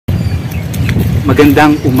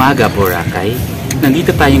Magandang umaga, Boracay. Nandito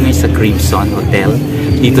tayo ngayon sa Crimson Hotel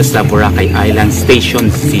dito sa Boracay Island Station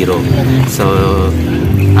 0. So,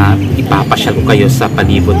 ipapasyal ko kayo sa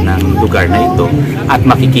palibot ng lugar na ito at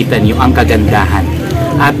makikita niyo ang kagandahan.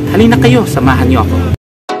 At halina kayo, samahan niyo ako.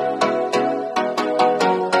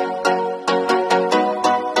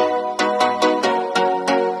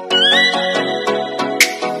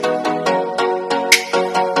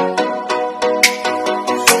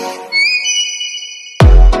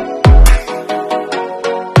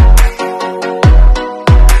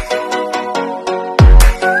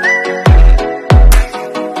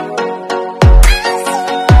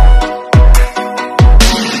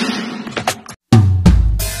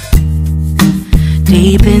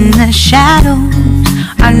 Deep in the shadows,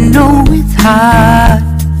 I know it's hard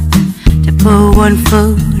to put one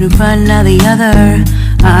foot in front of the other.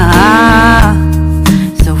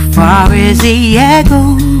 So far as the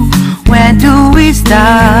echo, where do we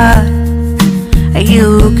start?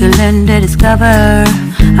 You can learn to discover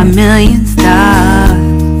a million stars.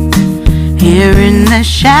 Here in the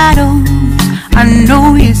shadows, I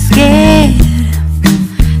know you're scared.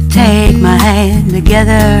 Take my hand,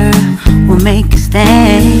 together we'll make a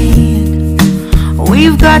stand.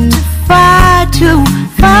 We've got to fight to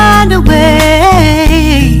find a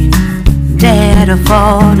way. Dare to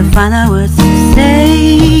fall to find out what to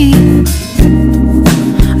say.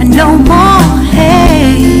 No more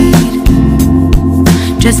hate.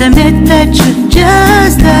 Just admit that you're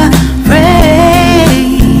just afraid.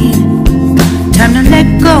 Time to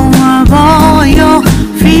let go of all your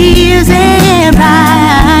fears and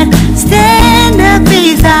pride. Stand up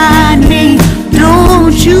beside me,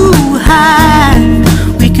 don't you hide.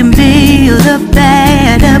 We can build a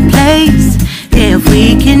better place. If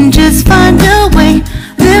we can just find a way,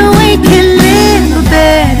 then we can live a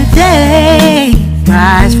better day.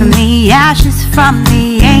 Rise from the ashes, from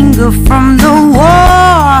the anger, from the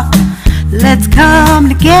war. Let's come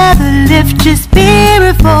together, lift your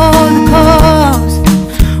spirit for the cause.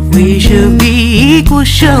 We should be equal,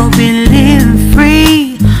 should be living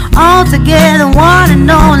free. All together, one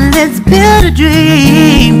and all, let's build a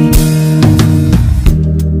dream.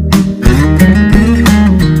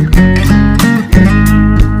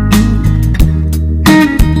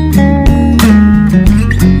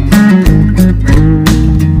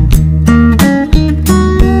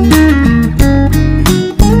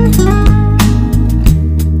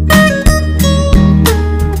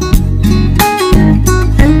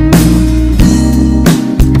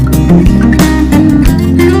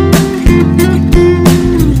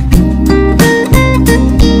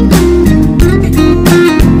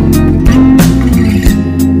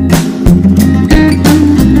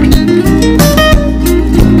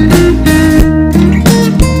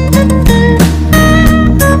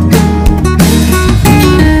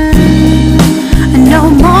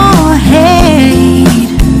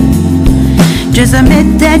 Just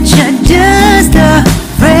admit that you're just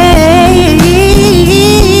afraid.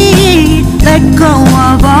 Let go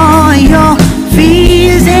of all your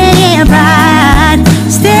fears and pride.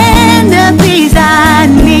 Stand up beside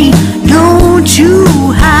me, don't you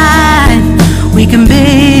hide. We can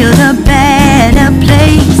build a better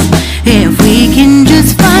place. If we can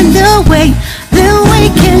just find a way, then we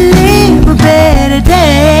can live a better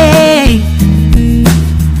day.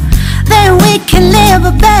 Then we can live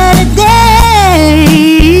a better day.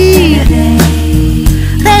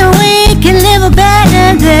 Then we can live a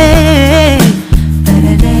better day.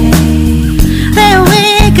 Then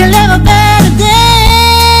we can live a better day.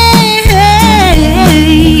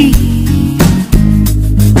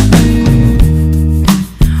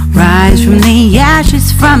 Rise from the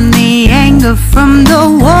ashes, from the anger, from the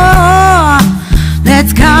war.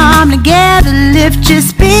 Let's come together, lift your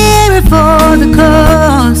spirit for the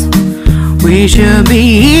cause. We should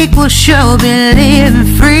be equal, should be living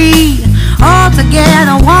free. All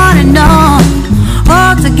together, one and all.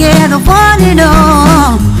 All together, one and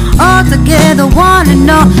all. All together, one and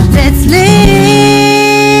all. Let's live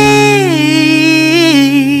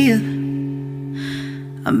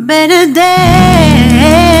a better day.